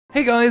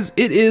Hey guys,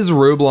 it is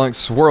Roblox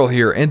Swirl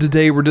here, and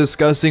today we're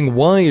discussing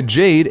why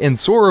Jade and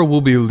Sora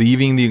will be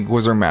leaving the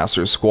Inquisitor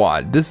Master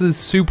squad. This is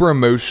super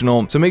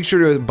emotional, so make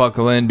sure to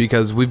buckle in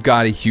because we've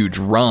got a huge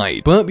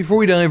ride. But before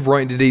we dive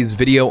right into today's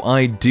video,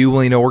 I do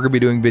want you to know we're going to be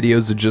doing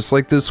videos just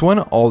like this one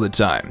all the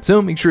time.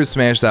 So make sure to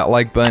smash that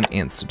like button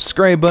and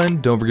subscribe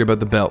button. Don't forget about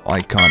the bell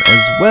icon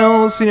as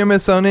well so you don't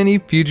miss out on any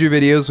future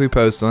videos we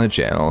post on the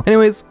channel.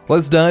 Anyways,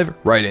 let's dive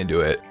right into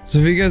it. So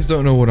if you guys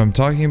don't know what I'm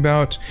talking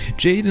about,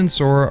 Jade and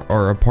Sora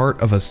are a part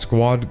of a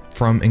squad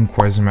from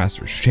Inquisitor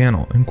Master's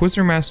channel.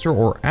 Inquisitor Master,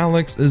 or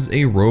Alex, is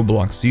a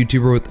Roblox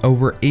YouTuber with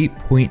over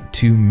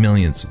 8.2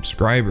 million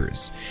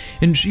subscribers.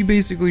 And she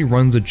basically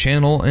runs a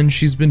channel, and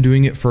she's been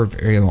doing it for a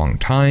very long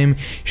time.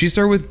 She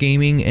started with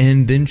gaming,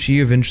 and then she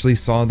eventually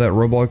saw that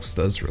Roblox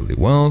does really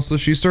well, so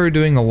she started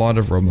doing a lot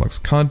of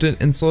Roblox content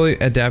and slowly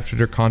adapted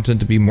her content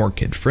to be more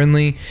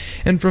kid-friendly.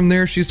 And from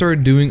there, she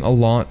started doing a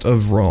lot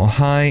of Royal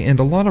High and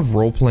a lot of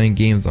role-playing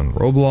games on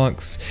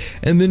Roblox.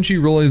 And then she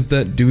realized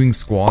that doing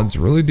squads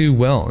really do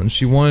well, and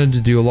she wanted to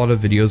do a lot of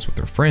videos with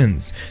her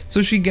friends.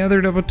 So she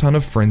gathered up a ton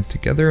of friends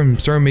together and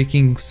started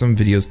making some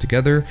videos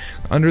together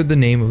under the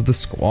name of the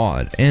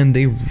squad, and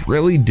they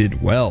really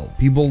did well.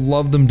 People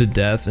love them to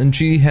death, and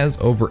she has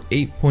over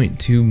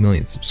 8.2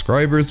 million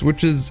subscribers,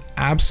 which is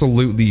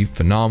absolutely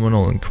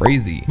phenomenal and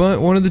crazy.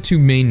 But one of the two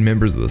main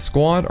members of the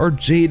squad are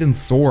Jade and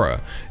Sora.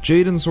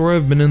 Jade and Sora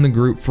have been in the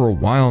group for a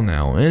while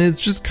now, and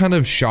it's just kind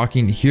of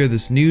shocking to hear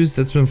this news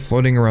that's been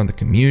floating around the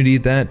community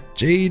that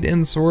Jade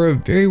and Sora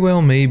very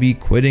well may be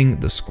quitting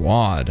the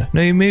squad.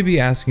 Now you may be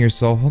asking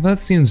yourself, well, that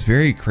seems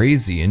very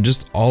crazy and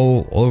just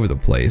all over the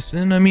place,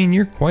 and I mean,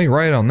 you're quite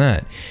right on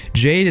that.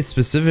 Jade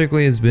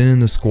specifically has been in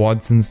the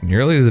squad since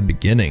nearly the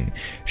beginning.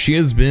 She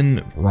has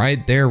been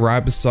right there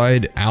right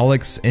beside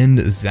Alex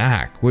and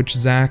Zach, which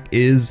Zach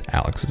is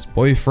Alex's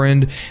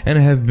boyfriend and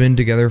have been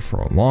together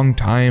for a long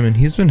time, and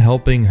he's been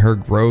helping her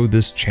grow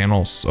this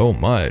channel so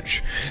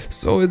much.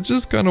 So it's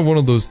just kind of one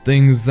of those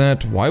things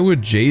that why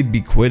would Jade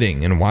be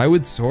quitting and why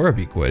would Sora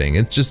be quitting?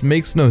 It just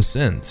makes no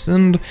sense.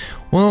 And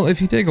well,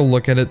 if you take a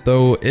look at it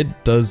though,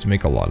 it does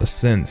make a lot of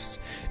sense.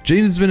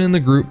 Jade has been in the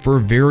group for a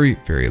very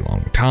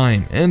long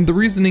time, and the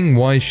reasoning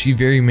why she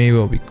very may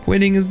well be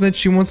quitting is that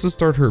she wants to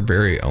start her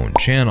very own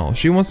channel.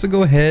 She wants to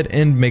go ahead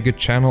and make a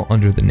channel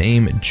under the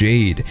name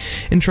Jade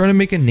and try to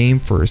make a name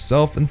for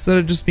herself instead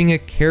of just being a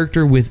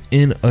character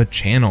within a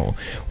channel,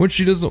 which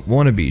she doesn't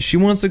want to be. She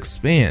wants to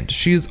expand.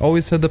 She has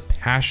always had the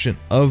passion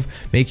of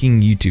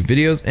making YouTube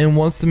videos and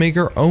wants to make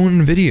her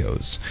own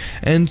videos,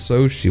 and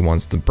so she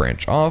wants to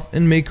branch off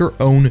and make her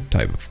own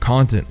type of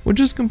content, which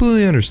is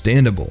completely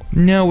understandable.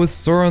 Now with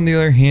Sora on the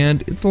other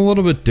hand, it's a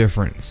little bit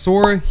different.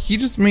 Sora, he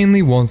just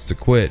mainly wants to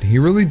quit. He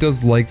really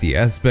does like the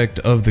aspect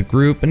of the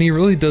group, and he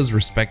really does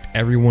respect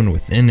everyone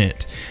within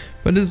it.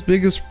 But his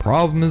biggest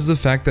problem is the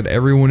fact that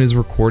everyone is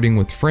recording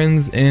with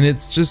friends, and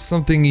it's just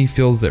something he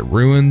feels that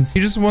ruins. He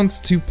just wants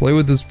to play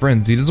with his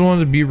friends. He doesn't want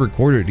to be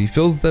recorded. He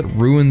feels that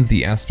ruins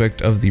the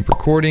aspect of the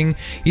recording.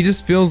 He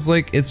just feels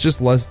like it's just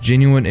less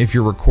genuine if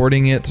you're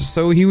recording it,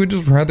 so he would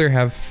just rather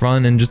have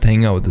fun and just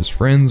hang out with his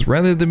friends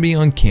rather than be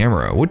on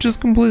camera, which is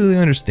completely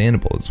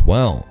understandable as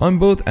well. On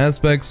both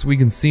aspects, we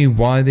can see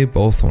why they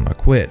both want to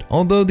quit.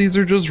 Although these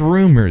are just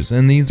rumors,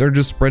 and these are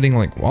just spreading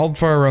like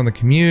wildfire around the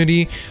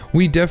community,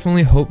 we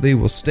definitely hope they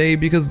will stay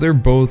because they're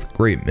both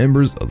great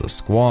members of the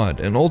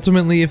squad, and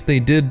ultimately if they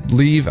did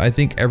leave, I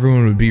think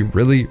everyone would be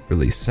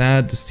really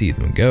sad to see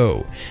them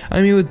go.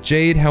 I mean, with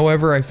Jade,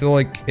 however, I feel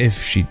like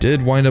if she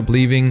did wind up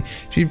leaving,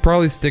 she'd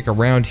probably stick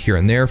around here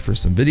and there for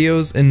some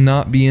videos and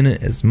not be in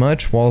it as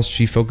much while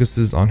she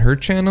focuses on her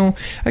channel.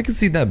 I could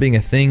see that being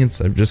a thing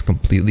instead of just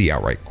completely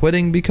outright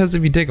quitting, because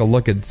if you take a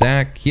look at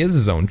Zach, he has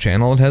his own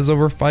channel. It has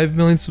over 5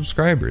 million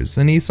subscribers,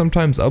 and he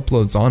sometimes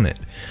uploads on it.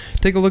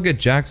 Take a look at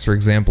Jax, for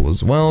example,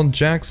 as well.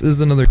 Jax is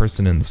another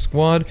person in the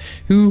squad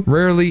who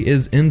rarely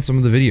is in some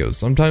of the videos.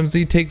 Sometimes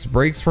he takes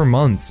breaks for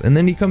months and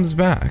then he comes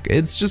back.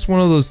 It's just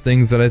one of those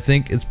things that I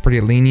think is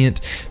pretty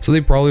lenient, so they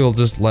probably will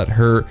just let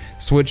her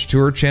switch to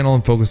her channel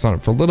and focus on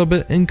it for a little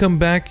bit and come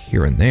back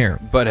here and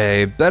there. But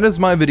hey, that is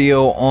my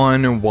video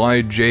on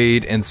why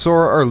Jade and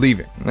Sora are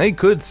leaving. They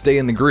could stay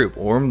in the group,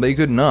 or they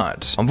could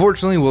not.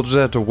 Unfortunately, we'll just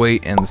have to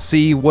wait and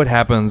see what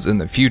happens in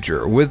the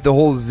future. With the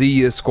whole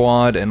Z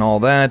squad and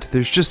all that,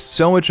 there's just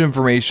so much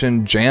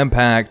information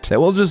jam-packed that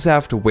we'll just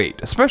have to wait,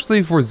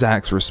 especially for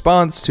Zach's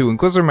response to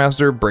Inquisitor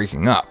Master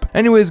breaking up.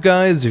 Anyways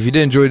guys, if you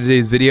did enjoy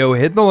today's video,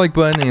 hit the like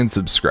button and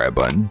subscribe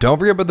button. Don't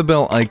forget about the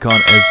bell icon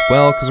as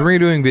well, because we're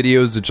doing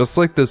videos just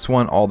like this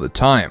one all the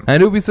time,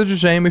 and it would be such a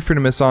shame if you're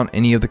to miss on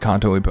any of the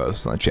content we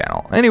post on the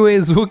channel.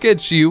 Anyways, we'll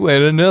catch you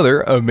in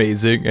another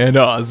amazing and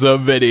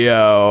awesome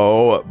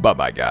video. Bye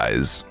bye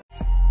guys.